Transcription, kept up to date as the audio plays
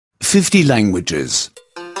50 languages.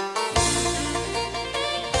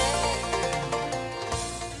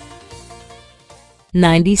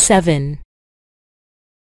 97.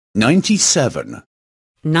 97.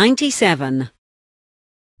 97.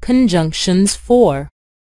 Conjunctions for.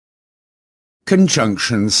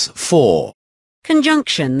 Conjunctions for.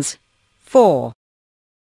 Conjunctions for.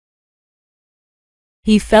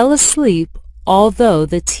 He fell asleep although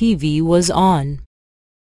the TV was on.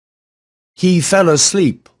 He fell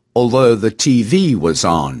asleep although the TV was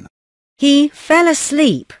on. He fell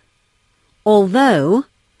asleep although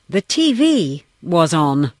the TV was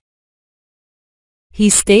on. He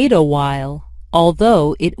stayed a while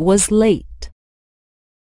although it was late.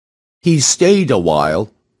 He stayed a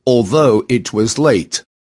while although it was late.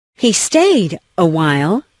 He stayed a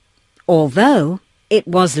while although it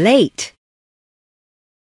was late.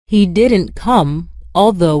 He didn't come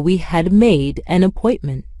although we had made an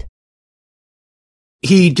appointment.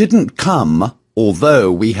 He didn't come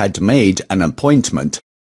although we had made an appointment.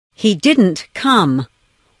 He didn't come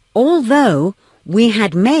although we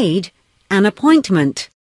had made an appointment.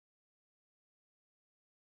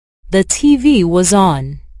 The TV was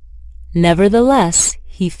on. Nevertheless,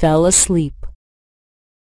 he fell asleep.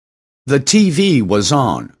 The TV was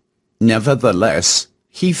on. Nevertheless,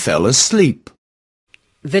 he fell asleep.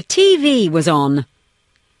 The TV was on.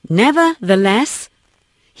 Nevertheless,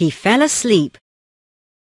 he fell asleep.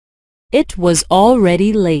 It was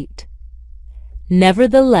already late.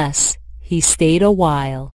 Nevertheless, he stayed a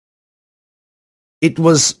while. It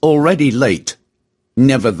was already late.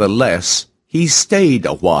 Nevertheless, he stayed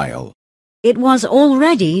a while. It was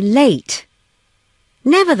already late.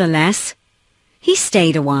 Nevertheless, he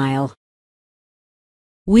stayed a while.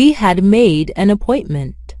 We had made an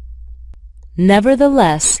appointment.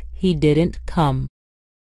 Nevertheless, he didn't come.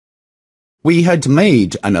 We had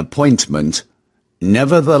made an appointment.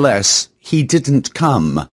 Nevertheless, he didn't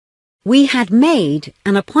come. We had made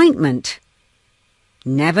an appointment.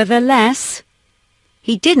 Nevertheless,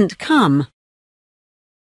 he didn't come.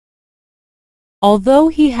 Although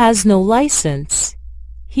he has no license,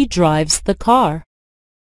 he drives the car.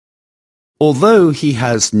 Although he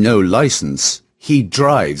has no license, he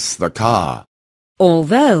drives the car.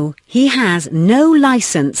 Although he has no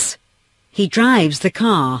license, he drives the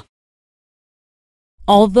car.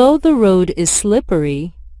 Although the road is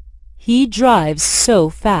slippery, he drives so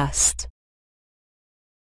fast.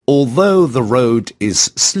 Although the road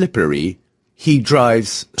is slippery, he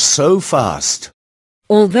drives so fast.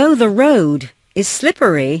 Although the road is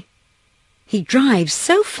slippery, he drives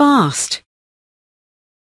so fast.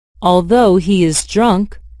 Although he is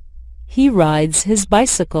drunk, he rides his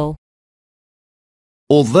bicycle.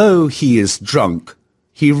 Although he is drunk,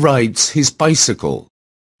 he rides his bicycle.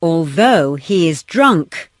 Although he is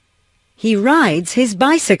drunk, he rides his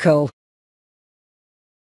bicycle.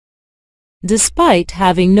 Despite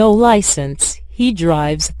having no license, he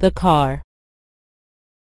drives the car.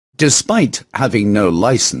 Despite having no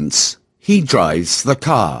license, he drives the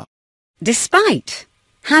car. Despite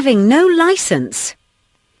having no license,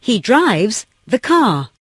 he drives the car.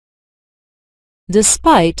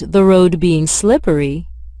 Despite the road being slippery,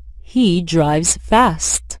 he drives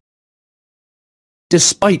fast.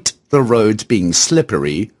 Despite the road being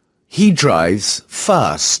slippery, he drives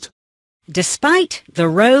fast. Despite the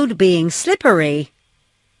road being slippery,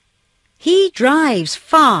 he drives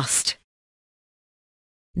fast.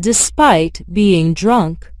 Despite being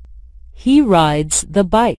drunk, he rides the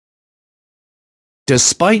bike.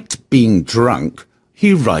 Despite being drunk,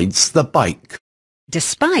 he rides the bike.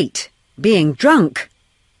 Despite being drunk,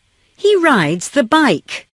 he rides the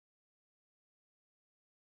bike.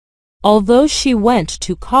 Although she went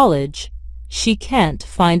to college, she can't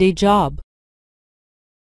find a job.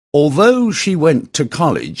 Although she went to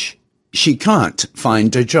college, she can't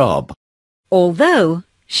find a job. Although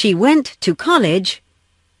she went to college,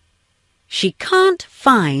 she can't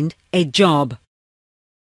find a job.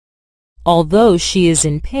 Although she is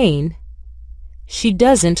in pain, she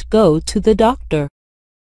doesn't go to the doctor.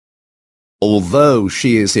 Although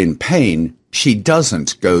she is in pain, she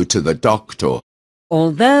doesn't go to the doctor.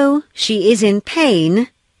 Although she is in pain,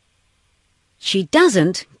 she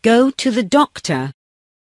doesn't go to the doctor.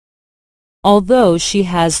 Although she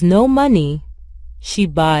has no money, she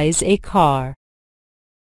buys a car.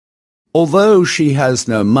 Although she has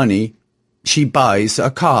no money, she buys a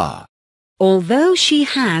car. Although she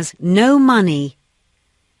has no money,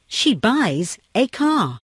 she buys a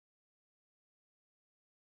car.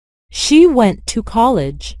 She went to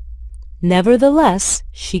college. Nevertheless,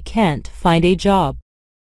 she can't find a job.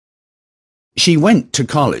 She went to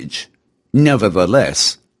college.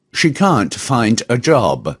 Nevertheless, she can't find a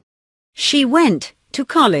job. She went to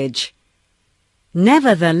college.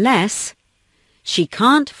 Nevertheless, she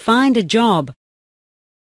can't find a job.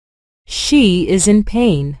 She is in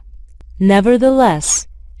pain. Nevertheless,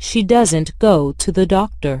 she doesn't go to the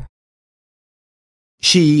doctor.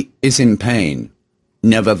 She is in pain.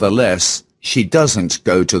 Nevertheless, she doesn't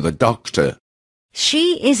go to the doctor.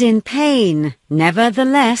 She is in pain.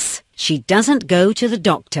 Nevertheless, she doesn't go to the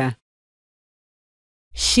doctor.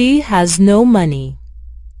 She has no money.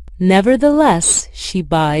 Nevertheless, she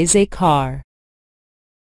buys a car.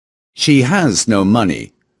 She has no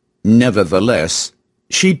money. Nevertheless,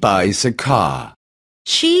 she buys a car.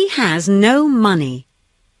 She has no money.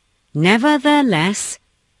 Nevertheless,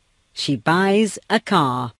 she buys a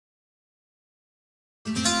car.